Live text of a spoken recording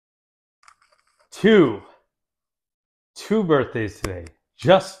Two. Two birthdays today.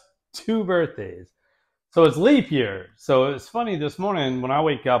 Just two birthdays. So it's leap year. So it's funny, this morning when I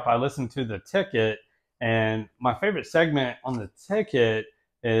wake up, I listen to the ticket, and my favorite segment on the ticket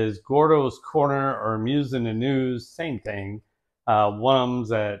is Gordo's Corner or Muse in the News, same thing. One of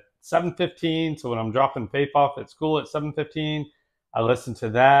them's at 7:15, so when I'm dropping Faith off at school at 7:15, I listen to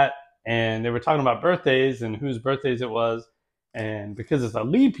that, and they were talking about birthdays and whose birthdays it was. And because it's a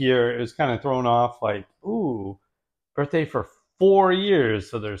leap year, it was kind of thrown off like, ooh, birthday for 4 years,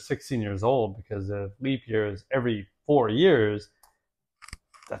 so they're 16 years old, because the leap year is every 4 years.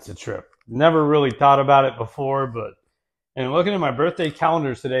 That's a trip. Never really thought about it before, but and looking at my birthday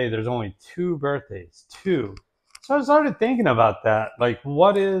calendars today, there's only two birthdays. Two. So I started thinking about that. Like,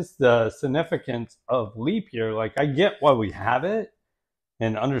 what is the significance of leap year? Like, I get why we have it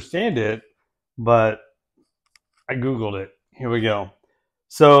and understand it, but I Googled it. Here we go.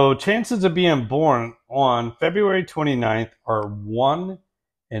 So chances of being born on February 29th are 1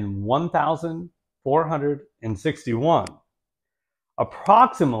 in 1,461.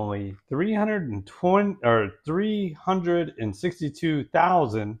 Approximately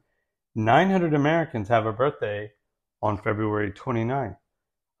 362,900 Americans have a birthday on February 29th,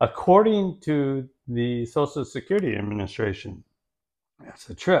 according to the Social Security Administration. That's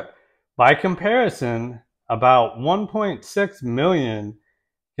a trip. By comparison, about 1.6 million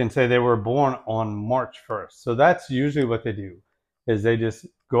can say they were born on March 1st. So that's usually what they do, is they just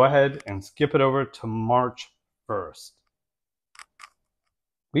go ahead and skip it over to March 1st.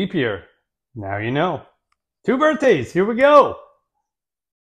 Leap year. Now you know. Two birthdays. Here we go.